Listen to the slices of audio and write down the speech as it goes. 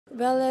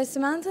Well,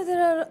 Samantha, there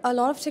are a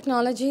lot of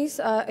technologies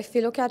if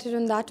we look at it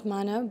in that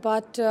manner,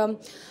 but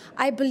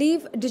I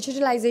believe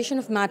digitalization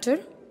of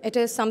matter. It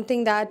is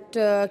something that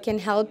can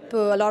help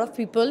a lot of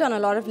people on a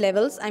lot of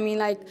levels. I mean,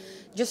 like,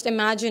 just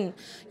imagine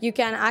you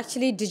can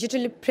actually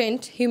digitally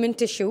print human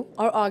tissue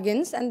or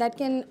organs, and that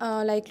can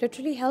like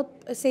literally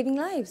help saving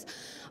lives.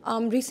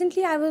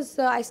 Recently,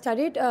 I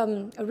studied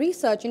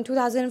research in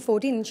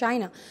 2014 in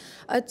China.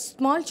 A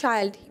small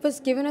child, he was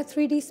given a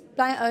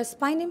 3D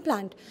spine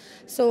implant.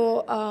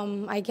 So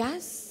I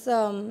guess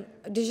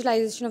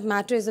digitalization of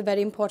matter is a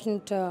very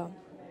important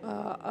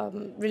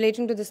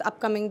relating to this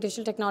upcoming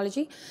digital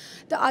technology.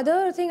 The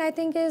other thing I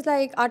think is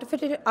like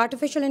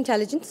artificial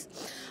intelligence.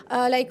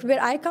 Like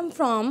where I come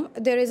from,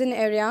 there is an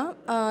area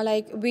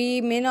like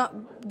we may not,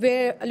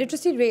 where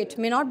literacy rate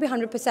may not be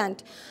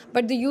 100%,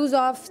 but the use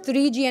of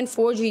 3G and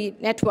 4G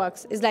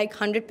networks is like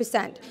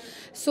 100%.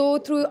 So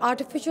through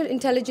artificial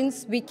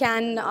intelligence, we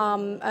can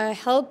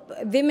help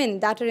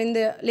women that are in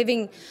the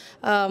living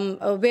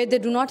where they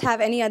do not have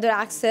any other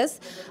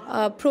access,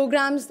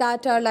 programs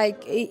that are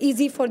like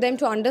easy for them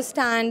to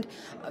understand,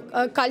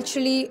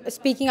 culturally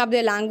speaking up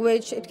their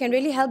language. It can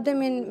really help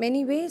them in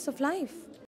many ways of life.